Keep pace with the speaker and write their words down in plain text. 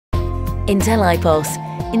Intel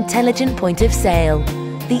IPOS, Intelligent Point of Sale,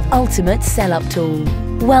 the ultimate sell-up tool.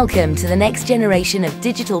 Welcome to the next generation of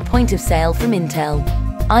digital point of sale from Intel.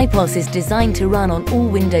 IPOS is designed to run on all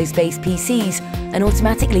Windows-based PCs and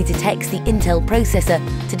automatically detects the Intel processor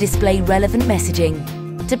to display relevant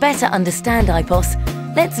messaging. To better understand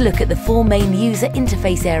IPOS, let's look at the four main user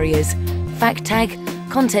interface areas: fact tag,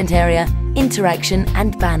 content area, interaction,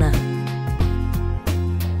 and banner.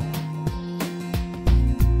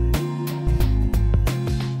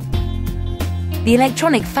 The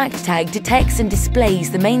electronic fact tag detects and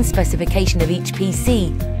displays the main specification of each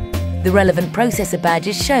PC. The relevant processor badge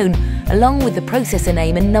is shown along with the processor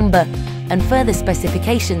name and number, and further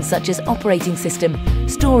specifications such as operating system,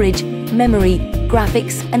 storage, memory,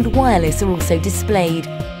 graphics, and wireless are also displayed.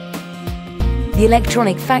 The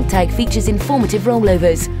electronic fact tag features informative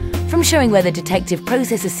rollovers, from showing where the detective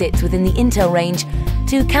processor sits within the Intel range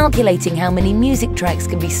to calculating how many music tracks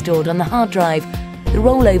can be stored on the hard drive. The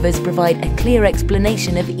rollovers provide a clear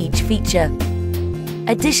explanation of each feature.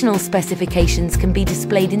 Additional specifications can be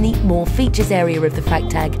displayed in the More Features area of the fact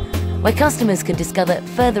tag, where customers can discover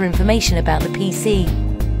further information about the PC.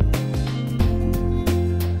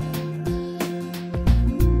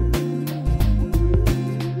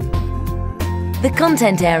 The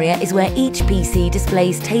content area is where each PC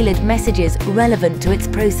displays tailored messages relevant to its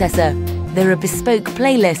processor. There are bespoke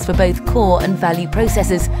playlists for both core and value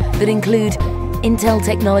processors that include Intel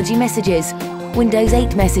technology messages, Windows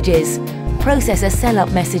 8 messages, processor sell-up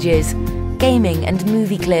messages, gaming and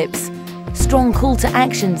movie clips, strong call to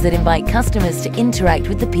actions that invite customers to interact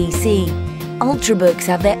with the PC. Ultrabooks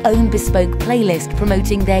have their own bespoke playlist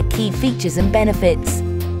promoting their key features and benefits.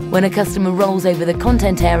 When a customer rolls over the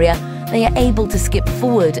content area, they are able to skip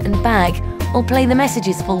forward and back or play the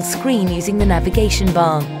messages full screen using the navigation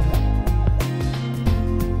bar.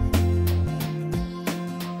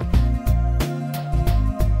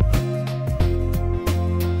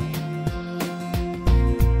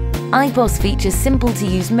 IPOS features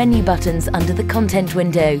simple-to-use menu buttons under the content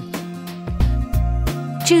window.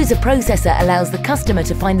 Choose a processor allows the customer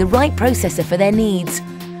to find the right processor for their needs.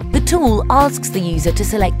 The tool asks the user to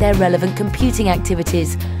select their relevant computing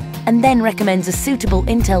activities and then recommends a suitable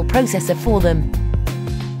Intel processor for them.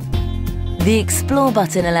 The Explore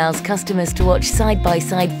button allows customers to watch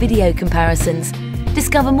side-by-side video comparisons,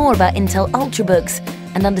 discover more about Intel Ultrabooks,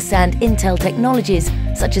 and understand Intel technologies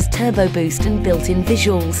such as Turbo Boost and built-in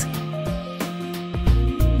visuals.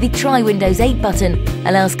 The Try Windows 8 button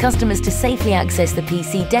allows customers to safely access the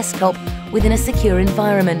PC desktop within a secure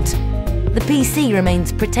environment. The PC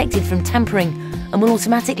remains protected from tampering and will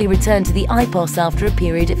automatically return to the IPOS after a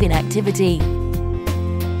period of inactivity.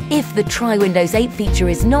 If the Try Windows 8 feature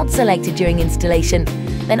is not selected during installation,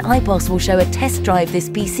 then IPOS will show a Test Drive this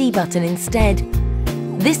PC button instead.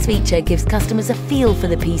 This feature gives customers a feel for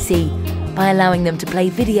the PC by allowing them to play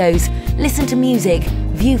videos, listen to music,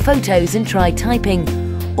 view photos and try typing,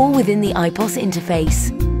 all within the IPOS interface.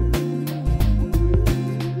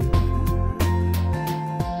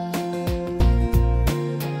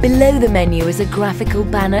 Below the menu is a graphical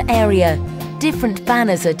banner area. Different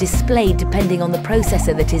banners are displayed depending on the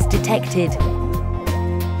processor that is detected.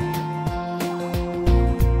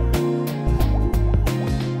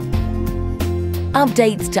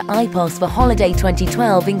 Updates to IPOS for Holiday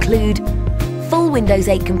 2012 include full Windows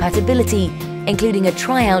 8 compatibility, including a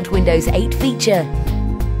Try-Out Windows 8 feature,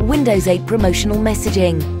 Windows 8 promotional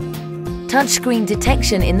messaging, touchscreen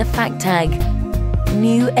detection in the fact tag,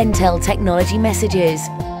 new Intel technology messages,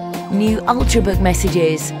 new Ultrabook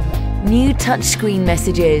messages, new touchscreen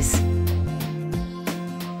messages.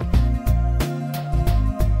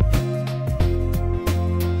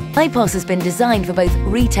 IPOS has been designed for both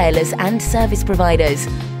retailers and service providers.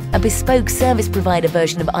 A bespoke service provider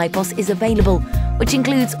version of IPOS is available, which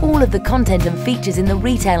includes all of the content and features in the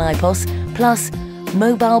retail IPOS, plus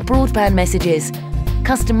mobile broadband messages,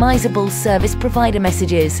 customizable service provider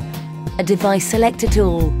messages, a device selector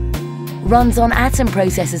tool, runs on Atom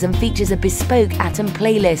processors and features a bespoke Atom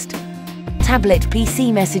playlist, tablet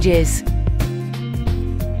PC messages.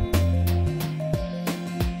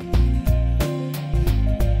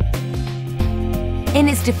 In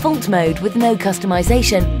its default mode with no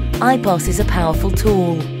customization, IPOS is a powerful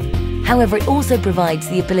tool. However, it also provides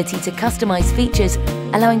the ability to customize features,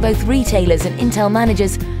 allowing both retailers and Intel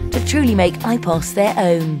managers to truly make IPOS their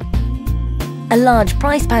own. A large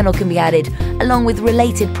price panel can be added, along with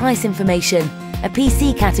related price information. A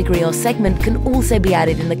PC category or segment can also be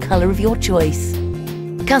added in the color of your choice.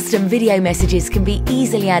 Custom video messages can be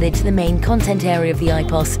easily added to the main content area of the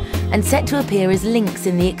IPOS and set to appear as links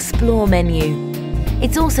in the Explore menu.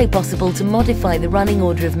 It's also possible to modify the running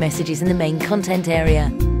order of messages in the main content area.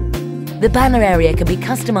 The banner area can be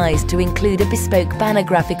customized to include a bespoke banner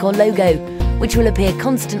graphic or logo, which will appear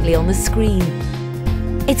constantly on the screen.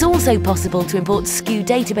 It's also possible to import SKU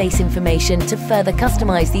database information to further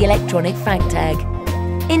customize the electronic fact tag.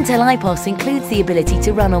 Intel IPOS includes the ability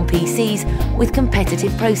to run on PCs with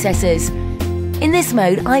competitive processors. In this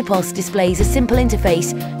mode, IPOS displays a simple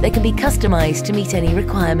interface that can be customized to meet any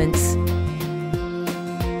requirements.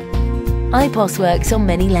 IPOS works on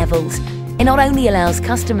many levels. It not only allows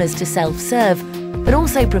customers to self-serve, but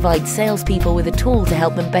also provides salespeople with a tool to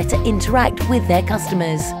help them better interact with their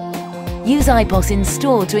customers. Use IPOS in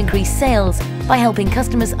store to increase sales by helping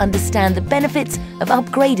customers understand the benefits of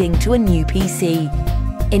upgrading to a new PC.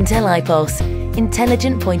 Intel IPOS,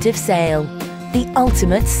 Intelligent Point of Sale, the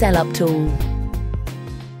ultimate sell-up tool.